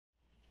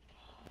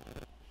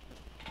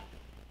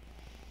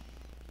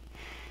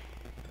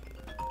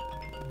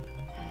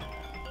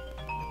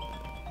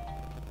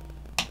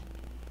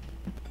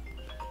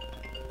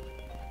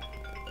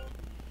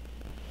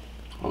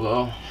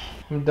Hello?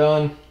 I'm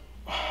done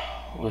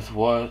With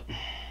what?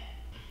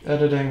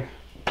 editing.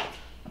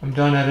 I'm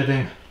done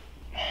editing.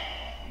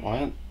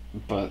 What?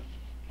 But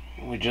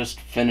we just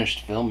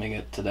finished filming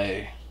it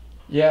today.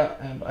 Yeah,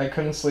 and I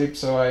couldn't sleep,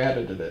 so I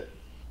edited it.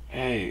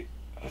 Hey,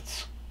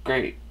 that's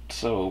great.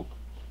 So,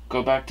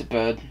 go back to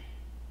bed.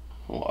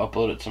 We'll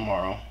upload it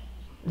tomorrow.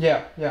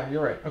 Yeah,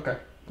 you're right. Okay.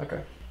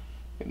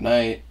 Good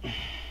night.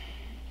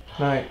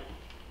 Night.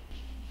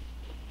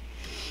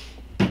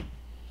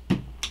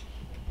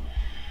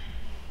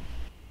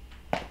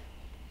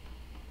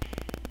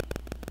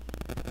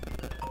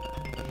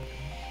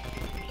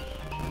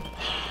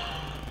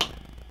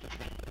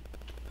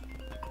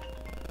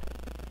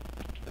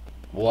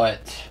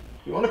 What?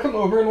 You want to come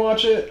over and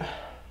watch it?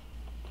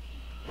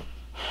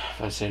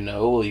 If I say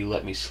no, will you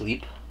let me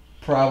sleep?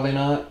 Probably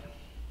not.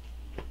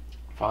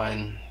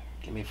 Fine.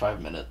 Give me 5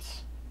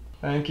 minutes.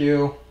 Thank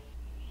you.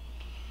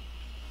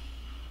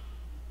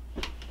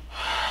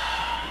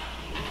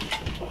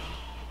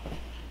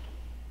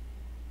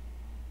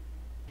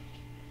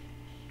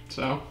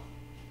 So?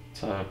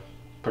 It's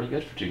pretty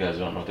good for two guys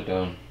who don't know what they're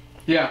doing.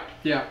 Yeah,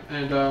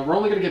 and we're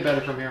only gonna get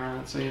better from here on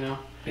out, so you know.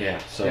 Yeah,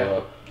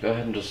 so go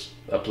ahead and just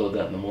upload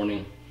that in the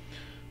morning.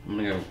 I'm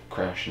gonna go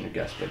crash in the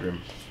guest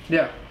bedroom.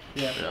 Yeah.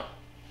 Yeah.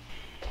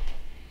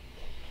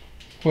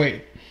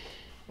 Wait.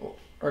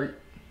 Are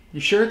you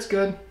sure it's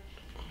good?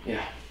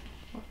 Yeah.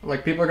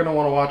 Like, people are gonna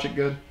want to watch it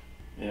good?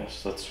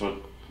 Yes, that's what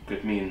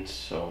good means,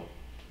 so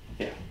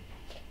yeah.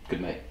 Good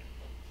night.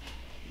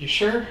 You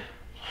sure?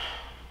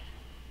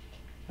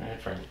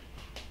 Alright, friend.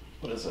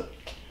 What is it?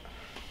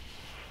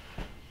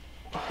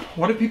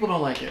 What if people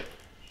don't like it?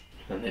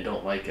 Then they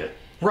don't like it.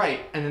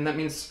 Right, and then that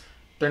means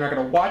they're not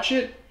gonna watch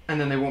it,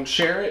 and then they won't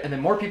share it, and then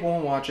more people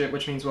won't watch it,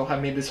 which means we'll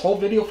have made this whole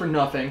video for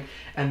nothing,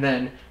 and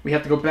then we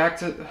have to go back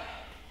to...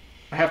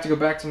 I have to go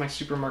back to my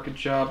supermarket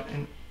job,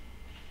 and...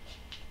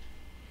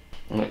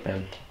 Look,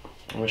 man,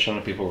 I wish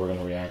other people were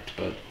gonna react,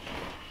 but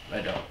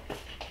I don't.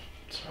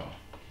 So,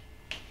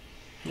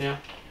 Yeah.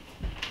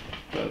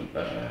 but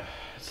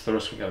it's the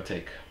risk we gotta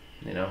take,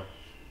 you know?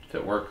 If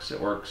it works,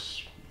 it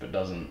works. If it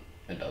doesn't,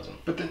 it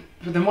doesn't. But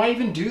then why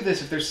even do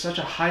this if there's such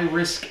a high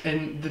risk,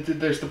 and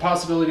there's the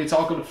possibility it's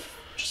all gonna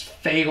just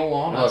fail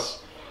on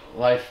us?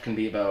 Life can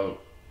be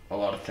about a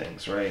lot of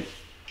things, right?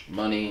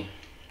 Money,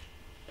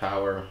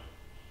 power,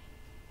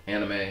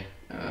 anime.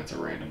 That's a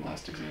random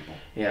last example.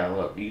 Yeah,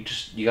 look,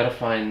 you gotta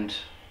find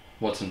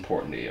what's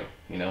important to you,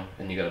 you know?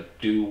 And you gotta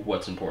do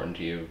what's important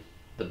to you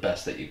the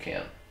best that you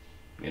can,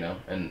 you know?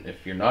 And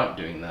if you're not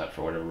doing that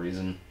for whatever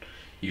reason,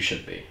 you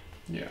should be.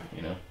 Yeah.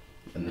 You know?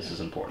 And this is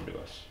important to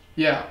us.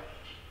 Yeah.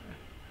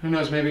 Who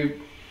knows,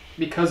 maybe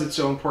because it's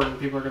so important,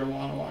 people are gonna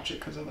want to watch it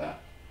because of that.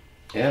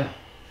 Yeah,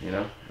 you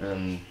know?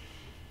 And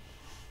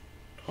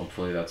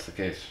hopefully that's the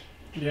case.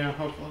 Yeah,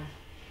 hopefully.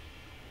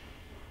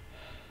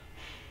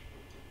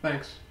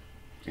 Thanks.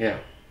 Yeah.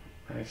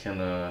 I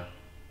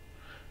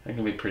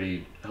can be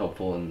pretty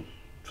helpful and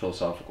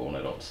philosophical when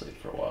I don't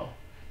sleep for a while.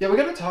 Yeah, we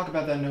gotta talk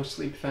about that no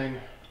sleep thing.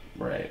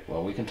 Right.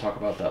 Well, we can talk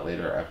about that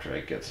later after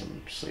I get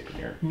some sleep in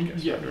your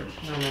guest bedroom.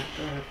 No, go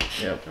ahead.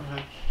 Yep. Go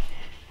ahead.